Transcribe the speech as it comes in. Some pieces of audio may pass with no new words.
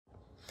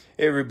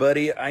Hey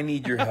everybody, I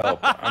need your help.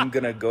 I'm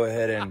gonna go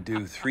ahead and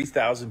do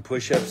 3,000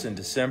 push-ups in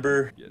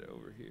December. Get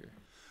over here.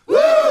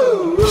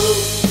 Woo!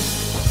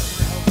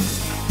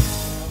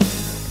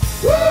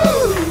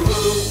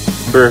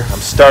 Remember, I'm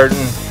starting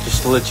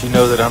just to let you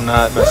know that I'm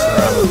not messing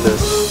around with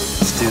this.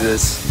 Let's do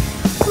this.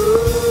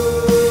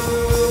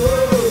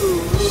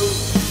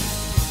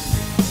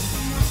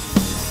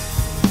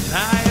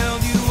 I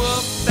held you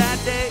up that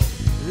day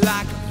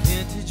like a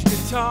vintage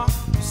guitar.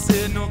 You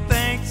said no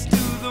thanks to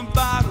the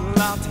bottle,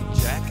 I'll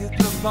take Jack at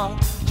the bar.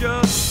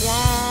 Just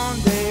one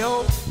day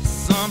old,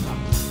 somehow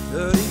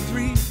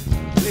 33.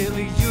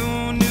 Clearly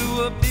you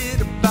knew a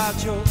bit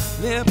about your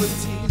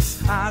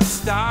liberties. I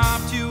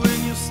stopped you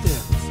in your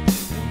steps.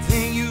 One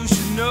thing you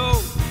should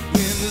know,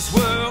 in this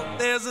world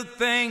there's a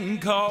thing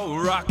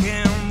called rock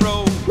and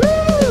roll. Woo!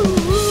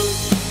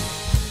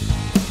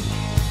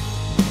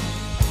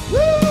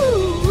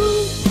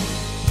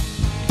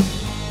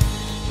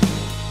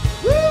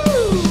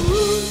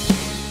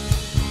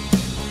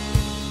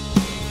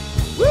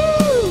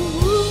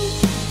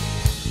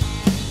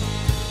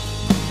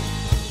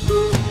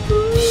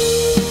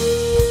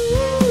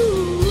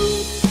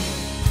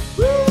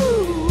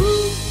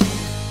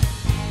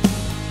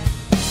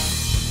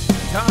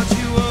 Taught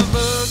you a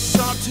verse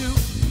or two,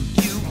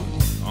 you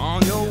were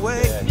on your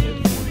way,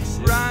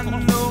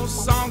 writing those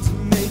songs to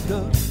make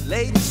a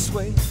lady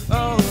sway.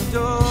 Oh, a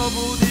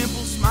double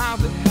dimple smile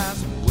that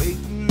has her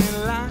waiting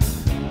in line,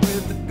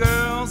 with the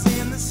girls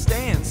in the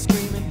stand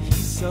screaming,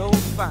 he's so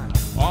fine.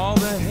 All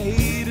the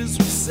haters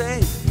will say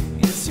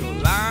it's your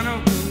line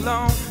of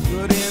cologne,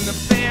 but in the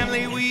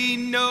family we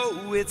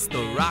know it's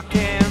the rock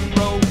and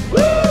roll.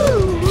 Woo!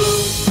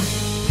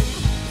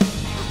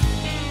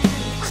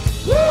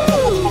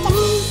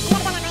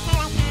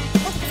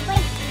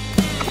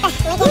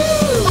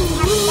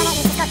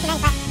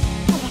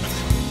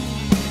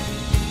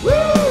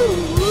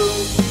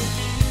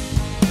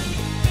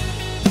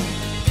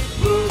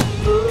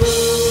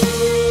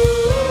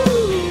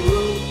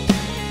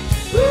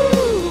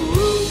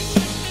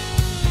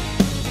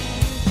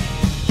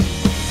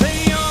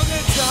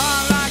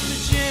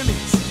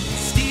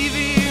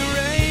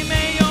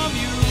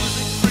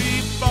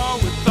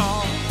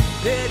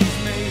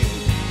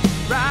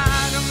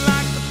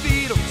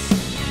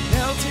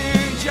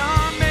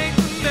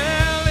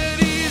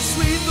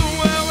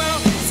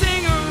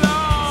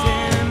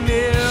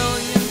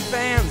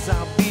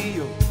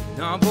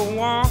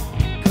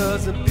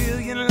 Cause a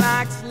billion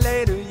likes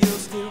later you'll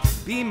still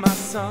be my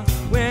son.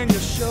 When your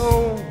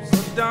shows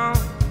are done,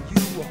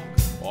 you walk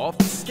off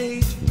the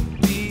stage.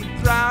 Be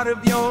proud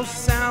of your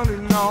sound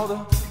and all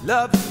the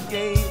love you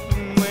gave.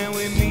 And when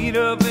we meet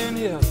up in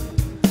here,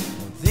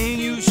 one thing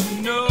you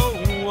should know,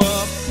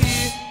 up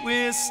here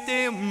we're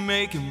still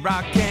making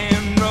rock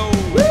and roll.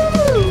 Woo!